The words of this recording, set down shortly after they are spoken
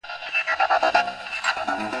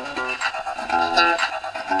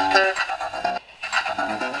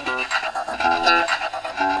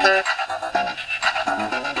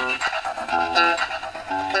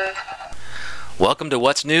Welcome to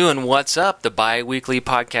What's New and What's Up, the bi-weekly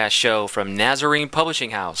podcast show from Nazarene Publishing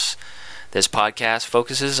House. This podcast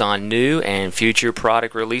focuses on new and future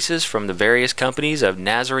product releases from the various companies of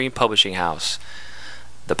Nazarene Publishing House.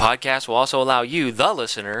 The podcast will also allow you, the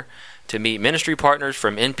listener, to meet ministry partners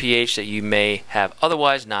from NPH that you may have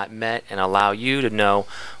otherwise not met and allow you to know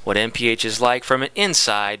what NPH is like from an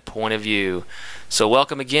inside point of view. So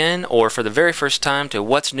welcome again, or for the very first time, to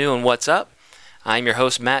What's New and What's Up. I'm your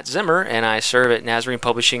host, Matt Zimmer, and I serve at Nazarene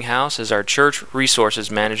Publishing House as our Church Resources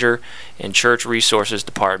Manager and Church Resources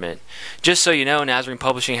Department. Just so you know, Nazarene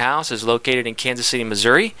Publishing House is located in Kansas City,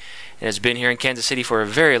 Missouri, and has been here in Kansas City for a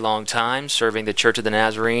very long time, serving the Church of the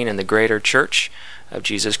Nazarene and the Greater Church of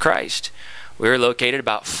Jesus Christ. We're located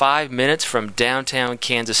about 5 minutes from downtown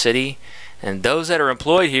Kansas City, and those that are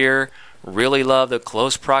employed here really love the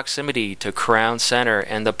close proximity to Crown Center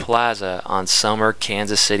and the Plaza on summer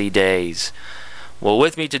Kansas City days. Well,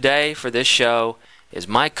 with me today for this show is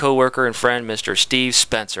my coworker and friend, Mr. Steve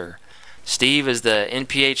Spencer. Steve is the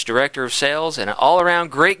NPH Director of Sales and an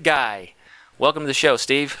all-around great guy. Welcome to the show,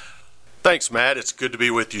 Steve. Thanks, Matt. It's good to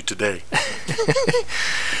be with you today.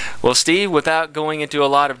 Well, Steve, without going into a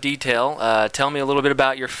lot of detail, tell me a little bit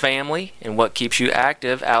about your family and what keeps you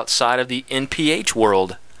active outside of the NPH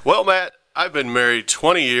world. Well, Matt, I've been married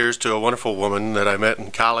 20 years to a wonderful woman that I met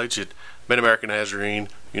in college at Mid-American Nazarene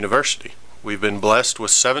University. We've been blessed with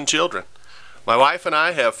 7 children. My wife and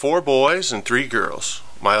I have 4 boys and 3 girls.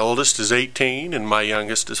 My oldest is 18 and my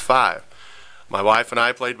youngest is 5. My wife and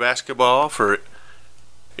I played basketball for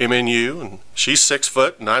MNU, and she's 6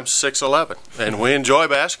 foot and I'm 6'11", and we enjoy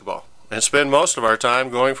basketball and spend most of our time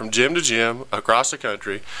going from gym to gym across the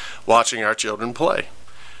country watching our children play.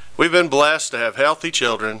 We've been blessed to have healthy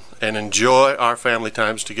children and enjoy our family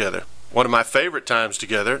times together. One of my favorite times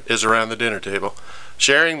together is around the dinner table,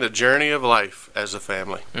 sharing the journey of life as a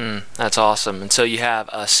family. That's awesome. And so you have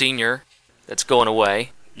a senior that's going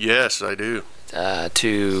away. Yes, I do.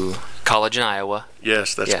 To college in Iowa.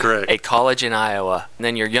 Yes, that's correct. A college in Iowa. And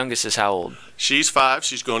then your youngest is how old? She's 5.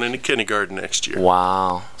 She's going into kindergarten next year.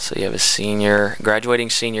 Wow. So you have a senior, graduating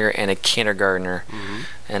senior, and a kindergartner,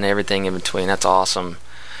 and everything in between. That's awesome.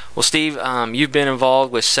 Well, Steve, you've been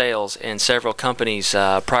involved with sales in several companies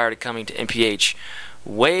prior to coming to NPH.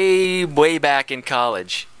 Way back in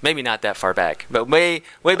college. Maybe not that far back, but way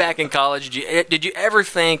back in college. Did you ever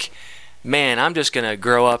think, man, I'm just going to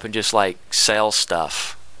grow up and just like sell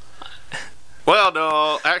stuff? Well,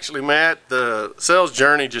 no, actually, Matt, the sales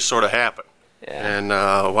journey just sort of happened. Yeah. And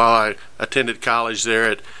while I attended college there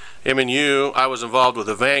at MNU, I was involved with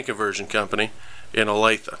a van conversion company in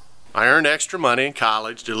Olathe. I earned extra money in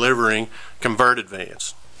college delivering converted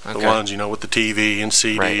vans. Okay. The ones, with the TV and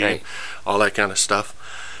CD right. and all that kind of stuff.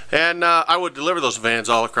 And I would deliver those vans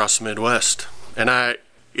all across the Midwest. And I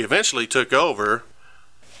eventually took over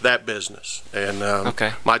that business. And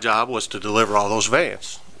my job was to deliver all those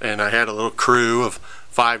vans. And I had a little crew of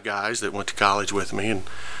 5 guys that went to college with me,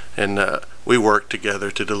 and we worked together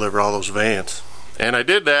to deliver all those vans. And I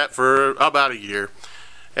did that for about a year.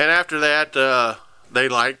 And after that, they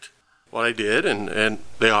liked what I did, and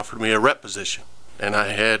they offered me a rep position. And I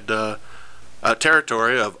had a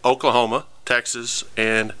territory of Oklahoma, Texas,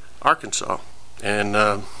 and Arkansas.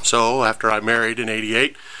 And so after I married in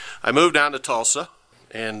 '88, I moved down to Tulsa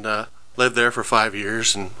and lived there for 5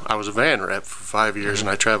 years, and I was a van rep for 5 years, and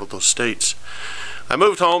I traveled those states. I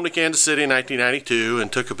moved home to Kansas City in 1992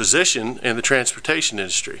 and took a position in the transportation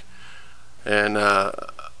industry. And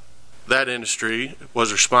that industry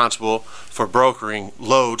was responsible for brokering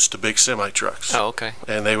loads to big semi-trucks. Oh, okay.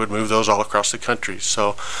 And they would move those all across the country.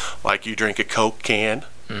 So, like you drink a Coke can,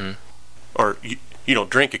 or you don't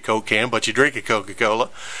drink a Coke can, but you drink a Coca-Cola,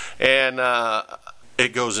 and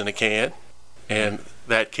it goes in a can, and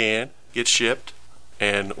that can gets shipped,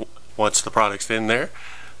 and once the product's in there,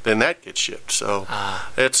 then that gets shipped. So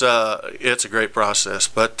it's a great process.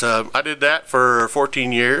 But I did that for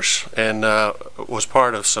 14 years and was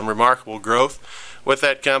part of some remarkable growth with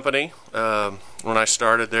that company. When I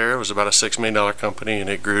started there, it was about a $6 million company, and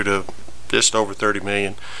it grew to just over $30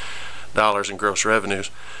 million in gross revenues.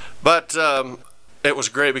 But it was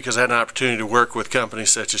great because I had an opportunity to work with companies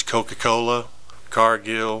such as Coca-Cola,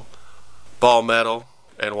 Cargill, Ball Metal,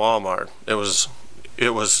 and Walmart. It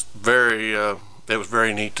was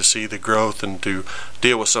very neat to see the growth and to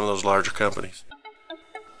deal with some of those larger companies.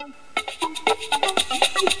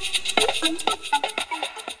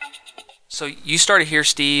 So you started here,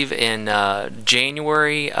 Steve, in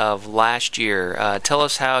January of last year. Tell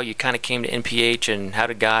us how you kind of came to NPH and how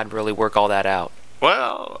did God really work all that out?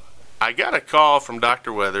 Well, I got a call from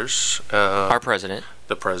Dr. Weathers, our president,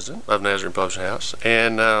 the president of Nazarene Publishing House,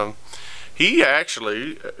 and He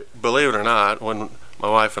actually, believe it or not, when my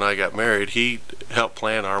wife and I got married, he helped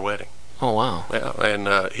plan our wedding. Oh, wow. Yeah,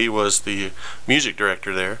 and he was the music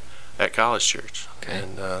director there at College Church. Okay.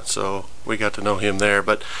 And so we got to know him there.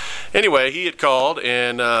 But anyway, he had called,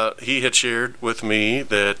 and he had shared with me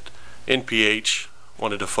that NPH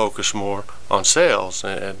wanted to focus more on sales,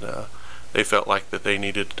 and they felt like that they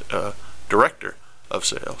needed a director of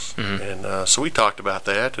sales. Mm-hmm. And so we talked about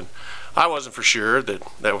that, and I wasn't for sure that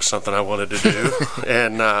that was something I wanted to do,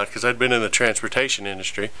 and because I'd been in the transportation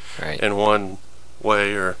industry in one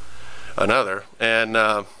way or another. And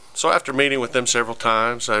so after meeting with them several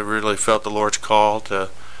times, I really felt the Lord's call to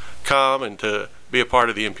come and to be a part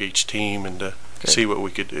of the NPH team and to see what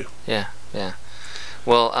we could do. Yeah.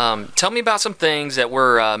 Well, tell me about some things that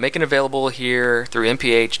we're making available here through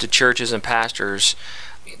NPH to churches and pastors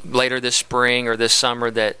later this spring or this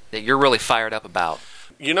summer that you're really fired up about.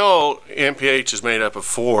 You know, NPH is made up of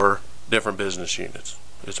 4 different business units.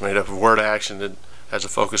 It's made up of Word Action that has a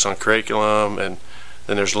focus on curriculum, and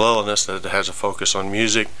then there's Lilliness that has a focus on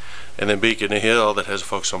music, and then Beacon Hill that has a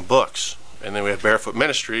focus on books. And then we have Barefoot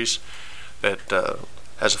Ministries that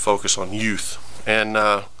has a focus on youth. And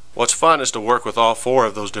what's fun is to work with all 4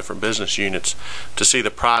 of those different business units to see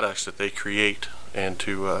the products that they create and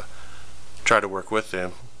to try to work with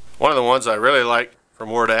them. One of the ones I really like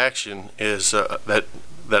from Word Action is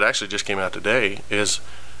that actually just came out today is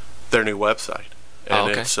their new website. And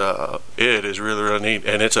it is really, really neat.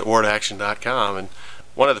 And it's at wordaction.com. And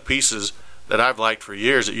one of the pieces that I've liked for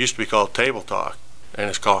years, it used to be called Table Talk, and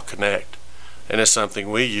it's called Connect. And it's something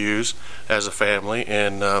we use as a family,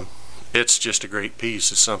 and it's just a great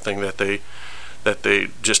piece. It's something that they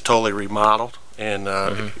just totally remodeled, and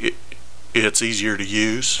it's easier to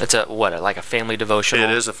use. It's like a family devotional?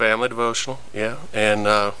 It is a family devotional, yeah.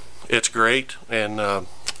 And it's great, and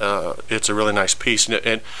it's a really nice piece.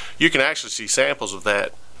 And you can actually see samples of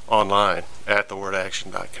that online at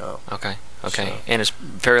thewordaction.com. Okay. So. And it's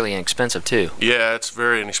fairly inexpensive, too. Yeah, it's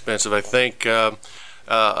very inexpensive. I think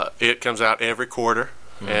it comes out every quarter,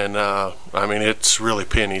 and I mean, it's really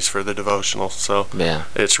pennies for the devotional, so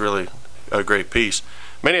it's really a great piece.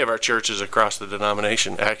 Many of our churches across the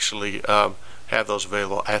denomination actually have those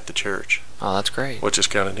available at the church. Oh, that's great. Which is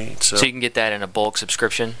kind of neat. So you can get that in a bulk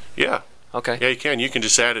subscription? Yeah. Okay. Yeah, you can. You can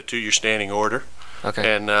just add it to your standing order.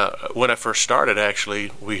 Okay. And when I first started,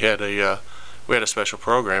 actually, we had a special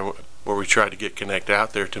program where we tried to get Connect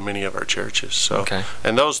out there to many of our churches. So,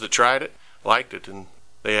 and those that tried it liked it, and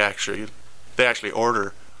they actually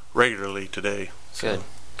order regularly today. So.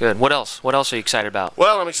 Good. What else? What else are you excited about?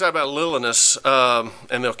 Well, I'm excited about Lilliness, and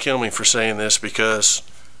they'll kill me for saying this because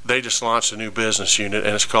they just launched a new business unit,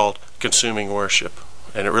 and it's called Consuming Worship.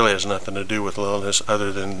 And it really has nothing to do with Lilliness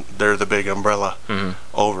other than they're the big umbrella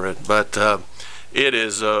over it. But it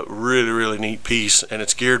is a really, really neat piece, and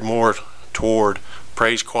it's geared more toward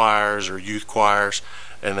praise choirs or youth choirs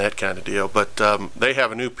and that kind of deal. But they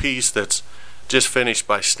have a new piece that's just finished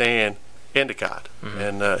by Stan Endicott,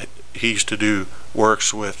 and he used to do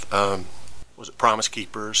works with Promise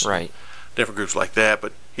Keepers, different groups like that.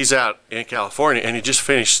 But he's out in California, and he just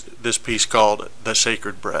finished this piece called The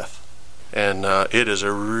Sacred Breath, and it is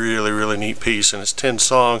a really, really neat piece. And it's 10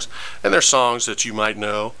 songs, and they're songs that you might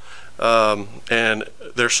know, and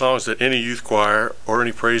they're songs that any youth choir or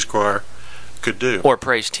any praise choir could do, or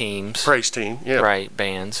praise team,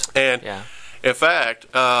 bands, and in fact,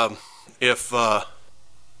 if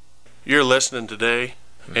you're listening today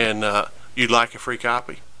and you'd like a free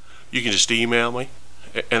copy, you can just email me,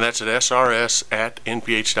 and that's at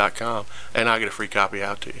srs@nph.com, and I'll get a free copy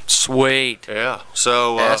out to you. Sweet. Yeah.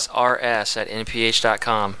 So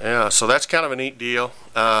srs@nph.com. Yeah. So that's kind of a neat deal,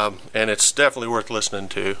 and it's definitely worth listening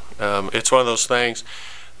to. It's one of those things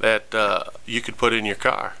that you could put in your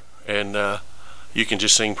car, and you can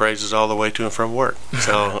just sing praises all the way to and from work.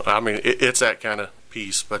 So I mean, it's that kind of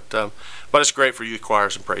piece, but it's great for youth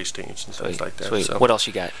choirs and praise teams and things like that. Sweet. So, what else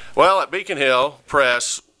you got? Well, at Beacon Hill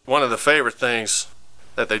Press, one of the favorite things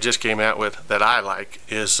that they just came out with that I like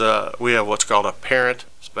is we have what's called a parent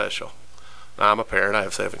special. Now, I'm a parent. I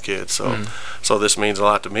have 7 kids, so this means a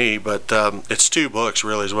lot to me. But it's 2 books,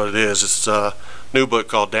 really, is what it is. It's a new book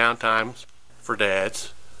called Downtimes for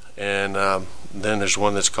Dads, and then there's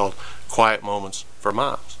one that's called Quiet Moments for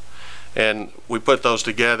Moms. And we put those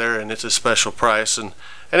together, and it's a special price, and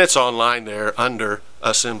it's online there under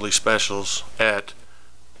Assembly Specials at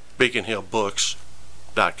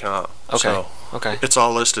beaconhillbooks.com. Okay. It's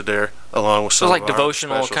all listed there along with some like of our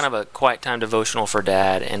devotional, specials. kind of a quiet time devotional for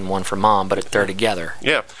dad and one for mom, but they're together.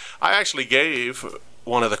 Yeah. I actually gave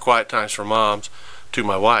one of the quiet times for moms to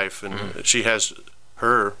my wife, and she has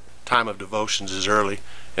her time of devotions is early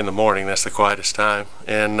in the morning. That's the quietest time.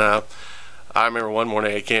 And I remember one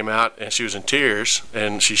morning I came out and she was in tears,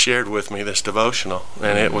 and she shared with me this devotional,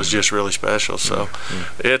 and it was just really special. So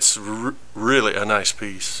it's really a nice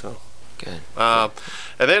piece. So good. And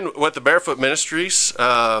then with the Barefoot Ministries,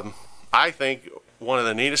 I think one of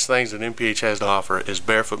the neatest things that NPH has to offer is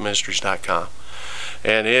barefootministries.com,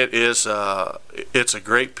 and it's a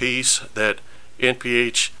great piece that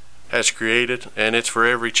NPH has created, and it's for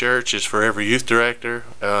every church, it's for every youth director.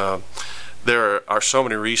 There are so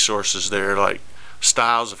many resources there, like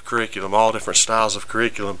styles of curriculum, all different styles of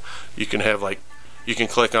curriculum. You can have you can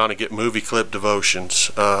click on and get movie clip devotions,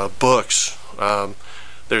 books.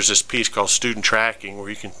 There's this piece called Student Tracking where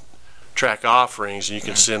you can track offerings, and you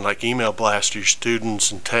can send email blasts to your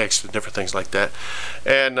students and text and different things like that.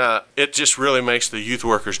 And it just really makes the youth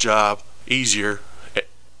worker's job easier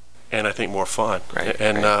and I think more fun. Right,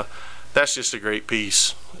 and that's just a great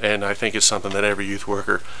piece, and I think it's something that every youth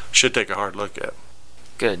worker should take a hard look at.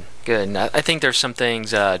 Good. And I think there's some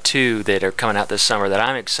things too that are coming out this summer that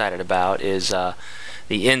I'm excited about. Is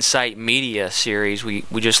the Insight Media series. We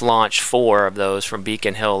just launched 4 of those from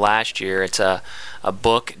Beacon Hill last year. It's a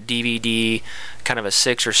book, DVD, kind of a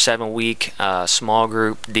 6 or 7 week small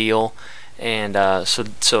group deal. And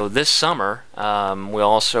so this summer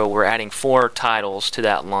we're adding 4 titles to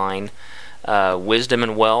that line. Wisdom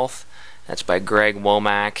and Wealth, that's by Greg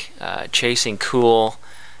Womack. Chasing Cool,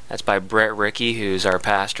 that's by Brett Rickey, who's our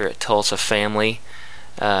pastor at Tulsa Family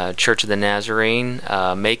Church of the Nazarene.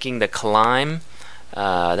 Making the Climb,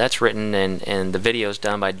 that's written and the video's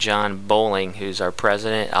done by John Bowling, who's our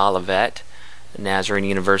president at Olivet Nazarene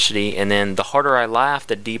University. And then The Harder I Laugh,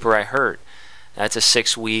 The Deeper I Hurt. That's a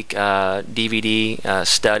 6-week DVD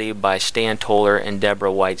study by Stan Toller and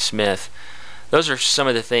Deborah White Smith. Those are some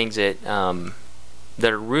of the things that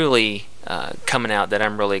are really coming out that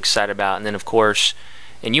I'm really excited about. And then, of course,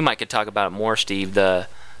 and you might could talk about it more, Steve, the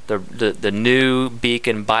new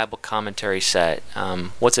Beacon Bible commentary set.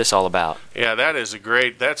 What's this all about? Yeah,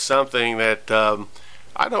 that's something that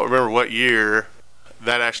I don't remember what year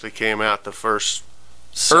that actually came out, the first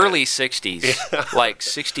set. Early 60s, like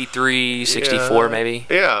 63, 64 maybe.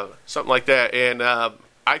 Yeah, something like that. And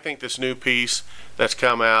I think this new piece that's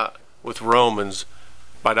come out with Romans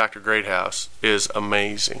by Dr. Greathouse is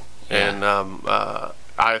amazing. Yeah. And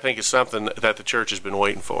I think it's something that the church has been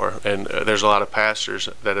waiting for. And there's a lot of pastors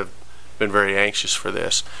that have been very anxious for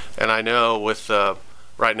this. And I know with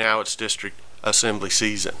right now it's district assembly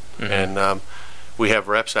season. And we have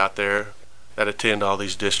reps out there that attend all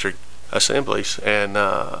these district assemblies, and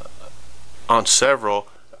on several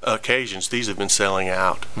occasions these have been selling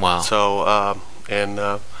out. Wow. So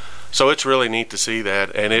so it's really neat to see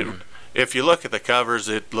that. And if you look at the covers,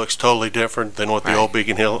 it looks totally different than what the old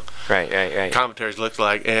Beacon Hill commentaries look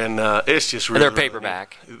like, and it's just really, and they're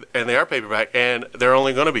paperback. And they are paperback, and they're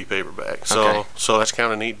only going to be paperback. So that's kind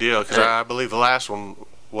of a neat deal, because I believe the last one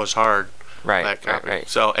was hard. Right.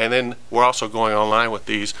 So, and then we're also going online with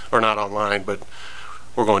these, or not online, but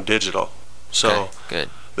we're going digital. So good.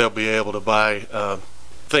 They'll be able to buy,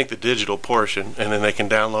 the digital portion, and then they can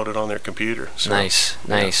download it on their computer. So, nice.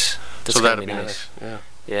 So that'd be nice.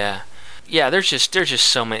 Yeah. There's just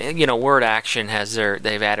so many. Word Action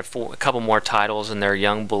they've added a couple more titles in their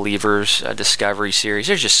Young Believers Discovery series.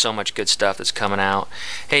 There's just so much good stuff that's coming out.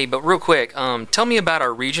 Hey, but real quick, tell me about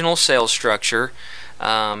our regional sales structure.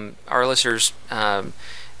 Our listeners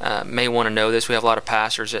may want to know this. We have a lot of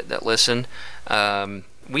pastors that listen.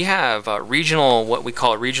 We have what we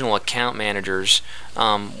call regional account managers.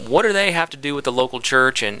 What do they have to do with the local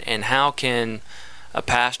church, and how can a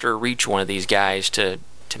pastor reach one of these guys to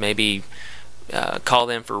maybe call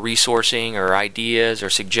them for resourcing or ideas or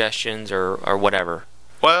suggestions or whatever?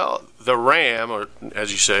 Well, the RAM, or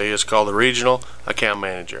as you say, is called the Regional Account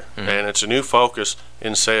Manager, and it's a new focus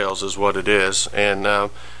in sales is what it is.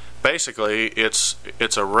 And basically, it's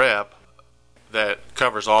a rep that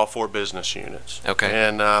covers all 4 business units. Okay.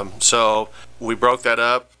 And so we broke that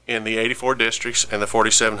up in the 84 districts and the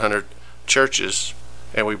 4,700 churches,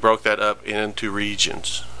 and we broke that up into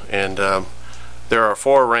regions. And there are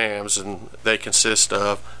 4 RAMs, and they consist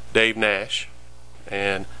of Dave Nash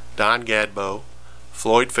and Don Gadbo,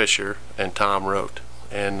 Floyd Fisher, and Tom Rote.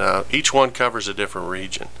 And each one covers a different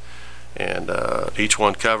region. And each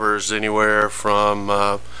one covers anywhere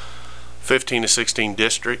from 15 to 16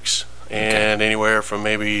 districts, and anywhere from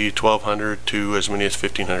maybe 1,200 to as many as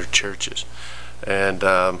 1,500 churches. And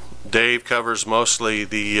Dave covers mostly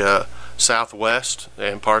the Southwest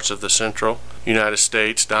and parts of the Central United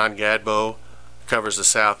States. Don Gadbo covers the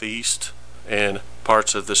Southeast and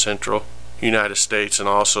parts of the Central United States, and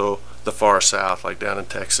also the far South, like down in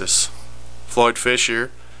Texas. Floyd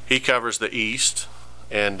Fisher he covers the east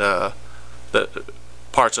and the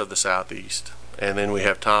parts of the southeast. And then we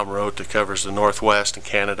have Tom Rote that covers the northwest and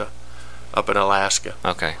Canada, up in Alaska.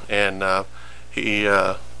 Okay. And he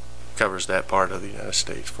covers that part of the United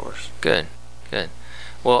States for us. Good.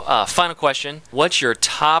 Well, final question. What's your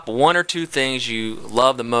top 1 or 2 things you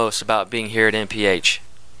love the most about being here at NPH?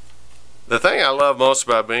 The thing I love most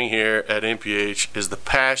about being here at NPH is the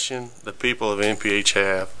passion the people of NPH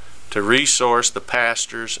have to resource the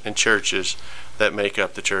pastors and churches that make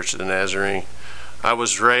up the Church of the Nazarene. I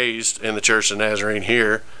was raised in the Church of the Nazarene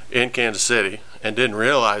here in Kansas City and didn't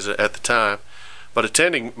realize it at the time, but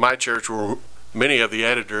attending my church were many of the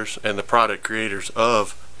editors and the product creators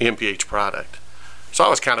of NPH product. So I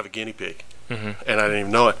was kind of a guinea pig, and I didn't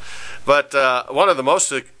even know it. But one of the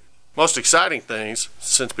most exciting things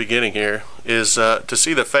since beginning here is to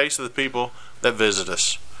see the face of the people that visit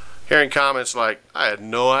us. Hearing comments like, "I had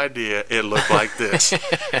no idea it looked like this."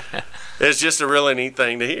 It's just a really neat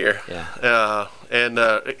thing to hear. Yeah. And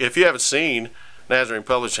if you haven't seen Nazarene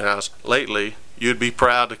Publishing House lately, you'd be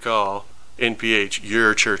proud to call NPH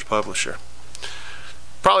your church publisher.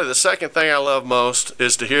 Probably the second thing I love most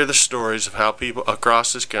is to hear the stories of how people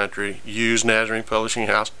across this country use Nazarene Publishing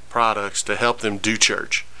House products to help them do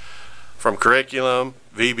church. From curriculum,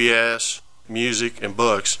 VBS, music, and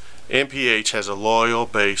books, NPH has a loyal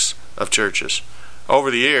base of churches.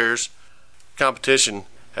 Over the years, competition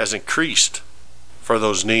has increased for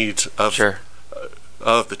those needs of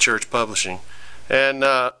the church publishing. And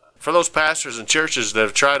for those pastors and churches that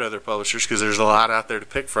have tried other publishers, because there's a lot out there to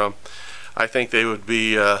pick from, I think they would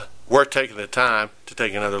be worth taking the time to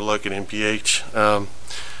take another look at NPH.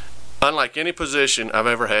 Unlike any position I've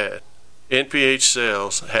ever had, NPH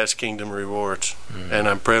Sales has Kingdom Rewards, and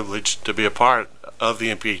I'm privileged to be a part of the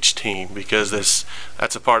NPH team because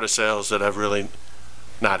that's a part of sales that I've really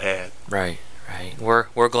not had. Right.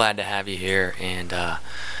 We're glad to have you here, and I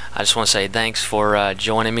just want to say thanks for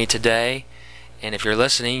joining me today. And if you're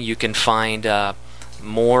listening, you can find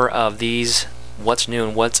more of these What's New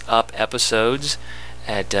and What's Up episodes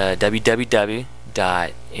at www.nph.com.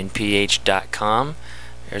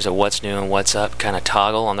 There's a What's New and What's Up kind of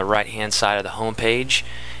toggle on the right-hand side of the homepage,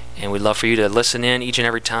 and we'd love for you to listen in each and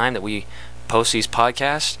every time that we post these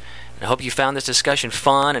podcasts. And I hope you found this discussion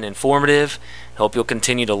fun and informative. I hope you'll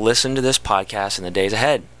continue to listen to this podcast in the days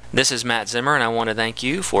ahead. This is Matt Zimmer, and I want to thank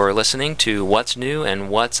you for listening to What's New and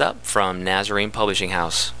What's Up from Nazarene Publishing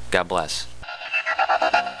House. God bless.